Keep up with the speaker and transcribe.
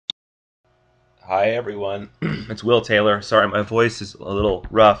Hi everyone, it's Will Taylor. Sorry, my voice is a little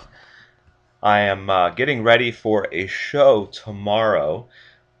rough. I am getting ready for a show tomorrow,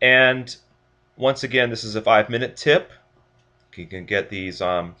 and once again, this is a 5-minute tip. You can get these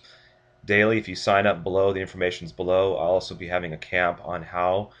daily if you sign up below. The information's below. I'll also be having a camp on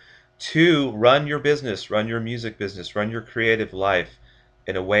how to run your business, run your music business, run your creative life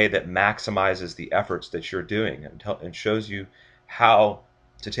in a way that maximizes the efforts that you're doing and shows you how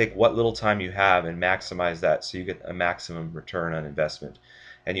to take what little time you have and maximize that so you get a maximum return on investment.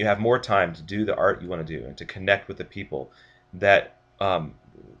 And you have more time to do the art you want to do and to connect with the people that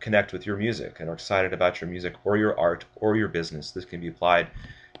connect with your music and are excited about your music or your art or your business. This can be applied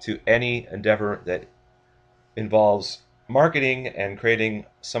to any endeavor that involves marketing and creating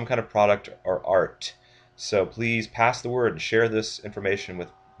some kind of product or art. So please pass the word and share this information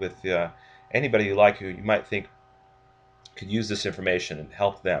with anybody you like who you might think could use this information and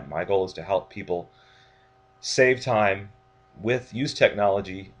help them. My goal is to help people save time use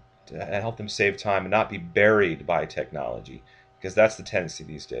technology to help them save time and not be buried by technology, because that's the tendency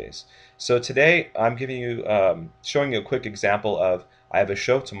these days. So today I'm showing you a quick example of I have a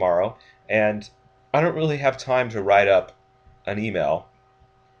show tomorrow, and I don't really have time to write up an email,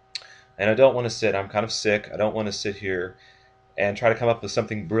 and I don't want to I'm kind of sick. I don't want to sit here and try to come up with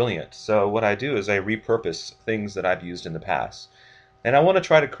something brilliant. So what I do is I repurpose things that I've used in the past. And I want to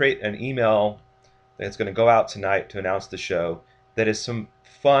try to create an email that's going to go out tonight to announce the show that is some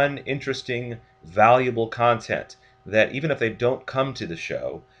fun, interesting, valuable content that even if they don't come to the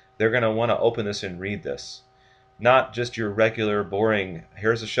show, they're going to want to open this and read this. Not just your regular, boring,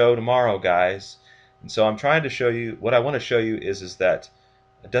 here's a show tomorrow, guys. And so I'm trying to show you, what I want to show you is that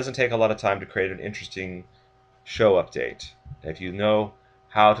it doesn't take a lot of time to create an interesting show update. If you know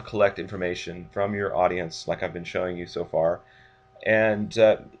how to collect information from your audience, like I've been showing you so far, and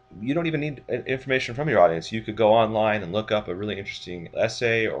you don't even need information from your audience. You could go online and look up a really interesting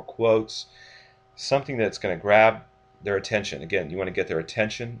essay or quotes, something that's going to grab their attention. Again, you want to get their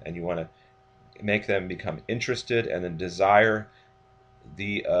attention and you want to make them become interested and then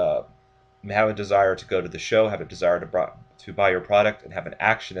have a desire to go to the show, have a desire to buy your product, and have an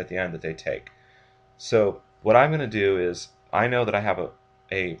action at the end that they take. So what I'm going to do is, I know that I have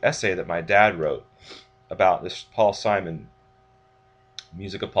a essay that my dad wrote about this Paul Simon,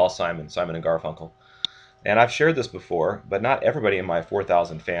 music of Paul Simon, Simon and Garfunkel. And I've shared this before, but not everybody in my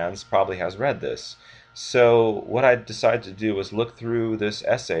 4,000 fans probably has read this. So what I decided to do was look through this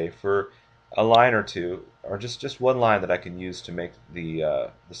essay for a line or two, or just one line that I can use to make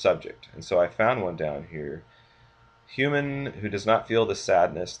the subject. And so I found one down here. Human who does not feel the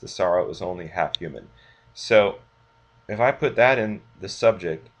sadness, the sorrow is only half human. So if I put that in the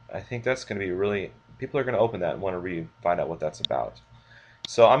subject, I think that's going to be really, people are going to open that and want to read, find out what that's about.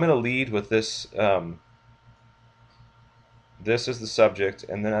 So I'm going to lead with this. This is the subject,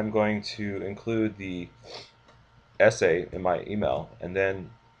 and then I'm going to include the essay in my email, and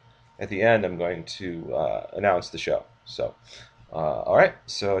then at the end I'm going to announce the show. So, all right.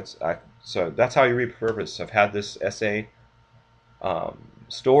 So that's how you repurpose. I've had this essay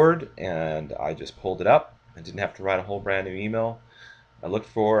stored, and I just pulled it up. I didn't have to write a whole brand new email. I looked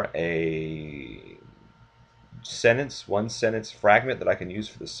for a one sentence fragment that I can use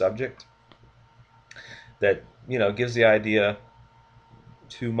for the subject that gives the idea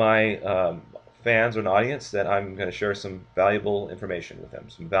to my fans or an audience that I'm going to share some valuable information with them,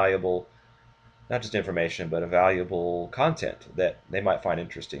 some valuable, not just information, but a valuable content that they might find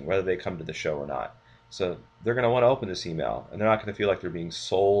interesting, whether they come to the show or not. So they're going to want to open this email, and they're not going to feel like they're being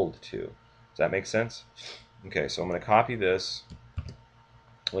sold to. Does that make sense? Okay, so I'm going to copy this.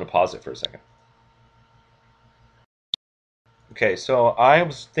 I'm going to pause it for a second. Okay, so I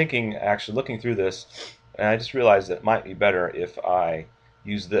was thinking, actually looking through this, and I just realized that it might be better if I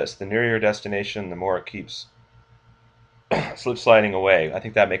use this. The nearer your destination, the more it keeps slip sliding away. I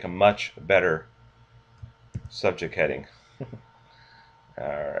think that'd make a much better subject heading.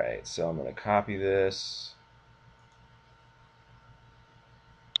 Alright, so I'm going to copy this,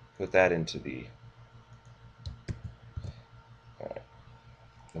 put that into the, alright,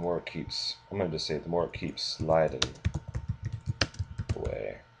 the more it keeps, I'm going to just say the more it keeps sliding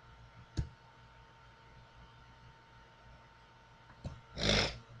away.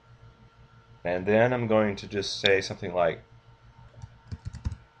 And then I'm going to just say something like,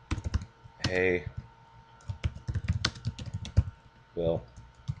 hey, Bill,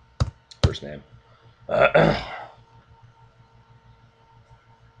 first name.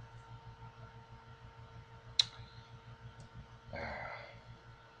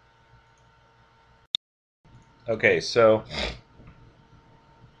 Okay, so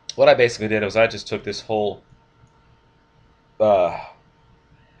what I basically did was I just took this whole uh,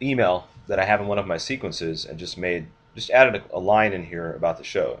 email that I have in one of my sequences and just added a line in here about the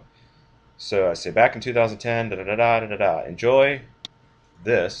show. So I say back in 2010, da da da da da da. Enjoy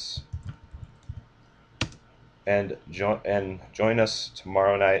this and join us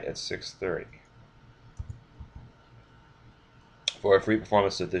tomorrow night at 6:30 for a free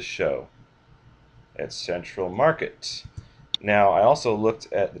performance of this show at Central Market. Now, I also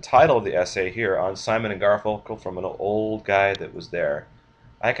looked at the title of the essay here on Simon and Garfunkel from an old guy that was there.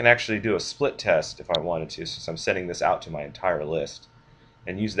 I can actually do a split test if I wanted to, since I'm sending this out to my entire list,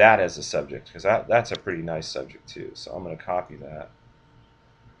 and use that as a subject, because that's a pretty nice subject too. So I'm going to copy that.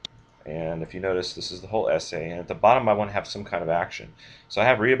 And if you notice, this is the whole essay, and at the bottom I want to have some kind of action. So I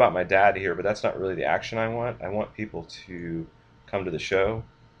have read about my dad here, but that's not really the action I want. I want people to come to the show.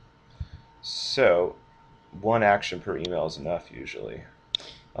 So one action per email is enough usually.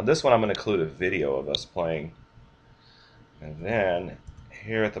 On this one I'm going to include a video of us playing. And then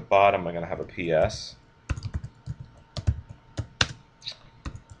here at the bottom I'm going to have a PS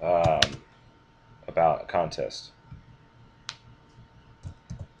about a contest.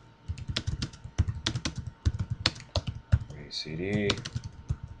 CD,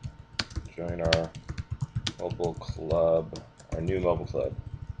 join our mobile club, our new mobile club.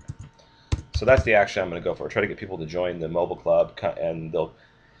 So that's the action I'm going to go for. Try to get people to join the mobile club, and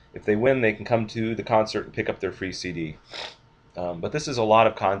if they win, they can come to the concert and pick up their free CD. But this is a lot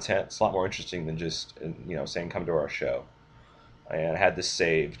of content. It's a lot more interesting than just saying come to our show. And I had this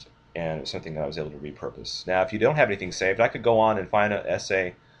saved, and it's something that I was able to repurpose. Now, if you don't have anything saved, I could go on and find an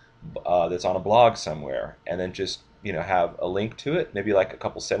essay that's on a blog somewhere, and then just have a link to it, maybe like a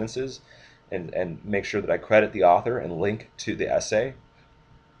couple sentences, and make sure that I credit the author and link to the essay.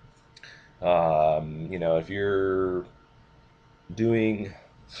 If you're doing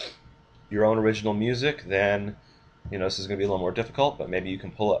your own original music, then this is going to be a little more difficult, but maybe you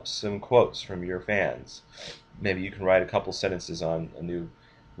can pull up some quotes from your fans. Maybe you can write a couple sentences on a new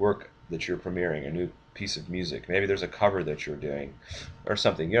work that you're premiering, a new piece of music. Maybe there's a cover that you're doing or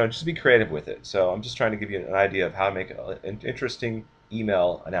something. Just be creative with it. So I'm just trying to give you an idea of how to make an interesting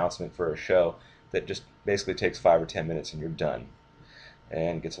email announcement for a show that just basically takes 5 or 10 minutes and you're done,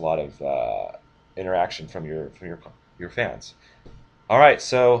 and gets a lot of interaction from your fans. All right,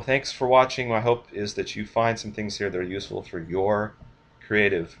 so thanks for watching. My hope is that you find some things here that are useful for your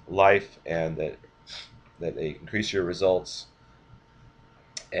creative life, and that they increase your results,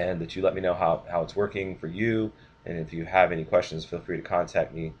 and that you let me know how it's working for you. And if you have any questions, feel free to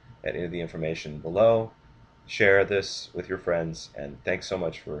contact me at any of the information below. Share this with your friends, and thanks so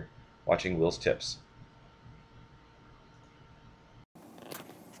much for watching Will's Tips.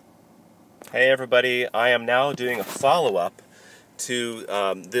 Hey everybody, I am now doing a follow-up to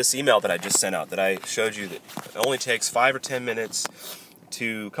this email that I just sent out, that I showed you, that it only takes 5 or 10 minutes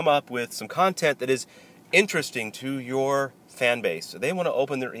to come up with some content that is interesting to your fan base. So they want to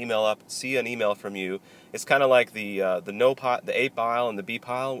open their email up, see an email from you. It's kind of like the A pile and the B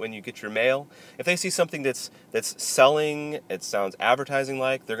pile when you get your mail. If they see something that's selling, it sounds advertising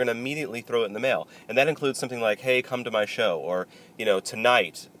like, they're going to immediately throw it in the mail. And that includes something like, hey, come to my show, or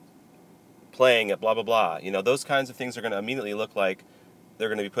tonight playing at blah blah blah. Those kinds of things are going to immediately look like they're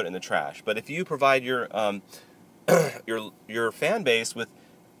going to be put in the trash. But if you provide your your fan base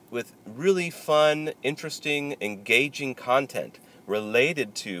with really fun, interesting, engaging content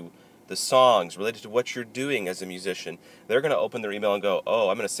related to the songs, related to what you're doing as a musician, they're going to open their email and go, oh,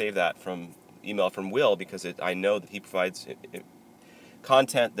 I'm going to save that from email from Will, because I know that he provides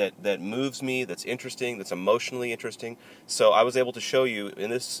content that moves me, that's interesting, that's emotionally interesting. So I was able to show you in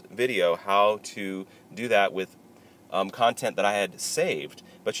this video how to do that with content that I had saved.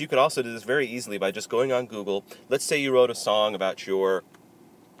 But you could also do this very easily by just going on Google. Let's say you wrote a song about your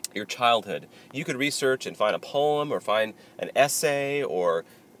childhood. You could research and find a poem, or find an essay, or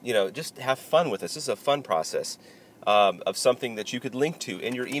just have fun with this. This is a fun process of something that you could link to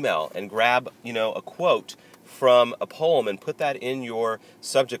in your email, and grab a quote from a poem and put that in your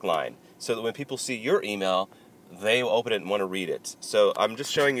subject line, so that when people see your email, they will open it and want to read it. So I'm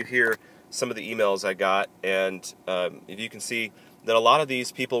just showing you here some of the emails I got, and if you can see that a lot of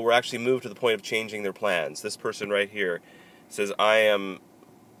these people were actually moved to the point of changing their plans. This person right here says,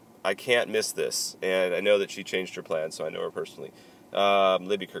 I can't miss this, and I know that she changed her plans, so I know her personally.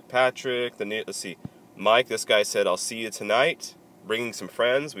 Libby Kirkpatrick, let's see, Mike, this guy said, I'll see you tonight, bringing some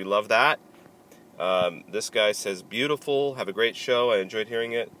friends, we love that. This guy says, beautiful, have a great show, I enjoyed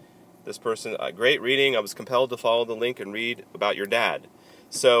hearing it. This person, great reading, I was compelled to follow the link and read about your dad.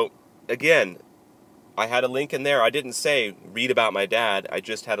 So, again, I had a link in there. I didn't say read about my dad. I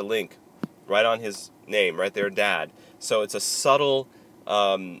just had a link right on his name, right there, Dad. So it's a subtle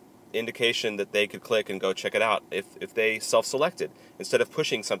indication that they could click and go check it out if they self-selected instead of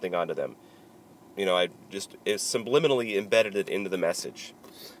pushing something onto them. You know, it's subliminally embedded it into the message.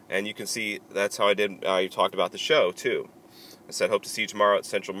 And you can see that's how I talked about the show, too. I said, hope to see you tomorrow at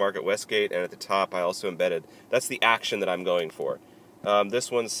Central Market Westgate, and at the top I also embedded. That's the action that I'm going for.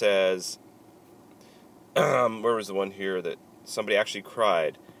 This one says, where was the one here that somebody actually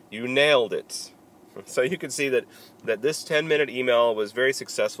cried? You nailed it. So you can see that this 10-minute email was very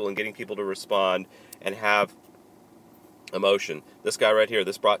successful in getting people to respond and have emotion. This guy right here,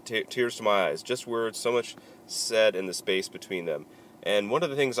 this brought tears to my eyes. Just words, so much said in the space between them. And one of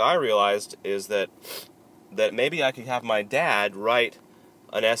the things I realized is that maybe I could have my dad write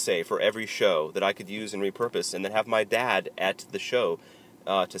an essay for every show that I could use and repurpose, and then have my dad at the show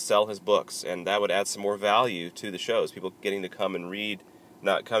to sell his books, and that would add some more value to the shows. People getting to come and read,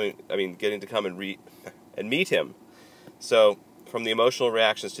 getting to come and read and meet him. So, from the emotional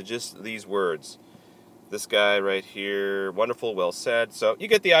reactions to just these words. This guy right here, wonderful, well said. So, you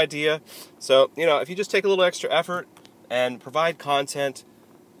get the idea. So, you know, if you just take a little extra effort and provide content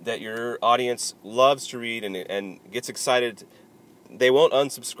that your audience loves to read and gets excited, they won't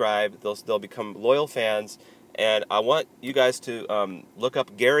unsubscribe. They'll become loyal fans. And I want you guys to look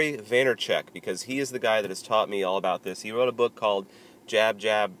up Gary Vaynerchuk, because he is the guy that has taught me all about this. He wrote a book called Jab,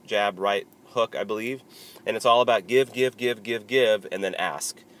 Jab, Jab, Right Hook, I believe. And it's all about give, give, give, give, give, and then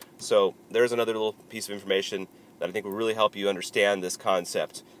ask. So there's another little piece of information that I think will really help you understand this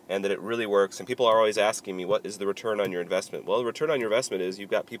concept, and that it really works. And people are always asking me, what is the return on your investment? Well, the return on your investment is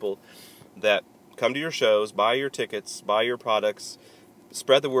you've got people that come to your shows, buy your tickets, buy your products,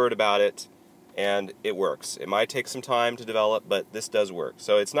 spread the word about it, and it works. It might take some time to develop, but this does work.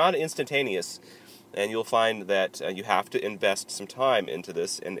 So it's not instantaneous, and you'll find that you have to invest some time into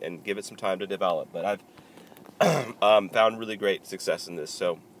this and give it some time to develop. But I've found really great success in this.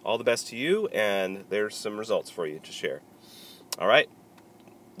 So all the best to you, and there's some results for you to share. All right.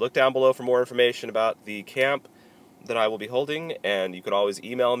 Look down below for more information about the camp that I will be holding, and you can always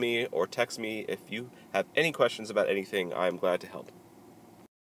email me or text me if you have any questions about anything. I'm glad to help.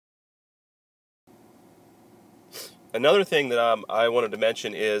 Another thing that I wanted to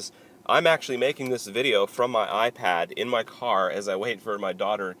mention is I'm actually making this video from my iPad in my car as I wait for my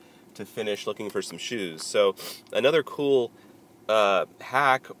daughter to finish looking for some shoes. So another cool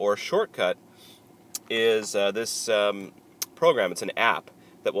hack or shortcut is this program. It's an app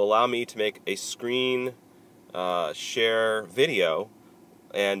that will allow me to make a screen share video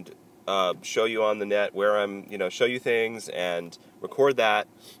and show you on the net where I'm, show you things and record that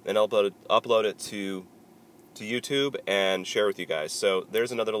and upload it to YouTube and share with you guys. So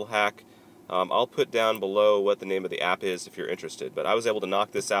there's another little hack. I'll put down below what the name of the app is if you're interested. But I was able to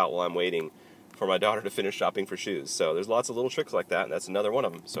knock this out while I'm waiting for my daughter to finish shopping for shoes. So there's lots of little tricks like that, and that's another one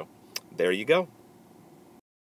of them. So there you go.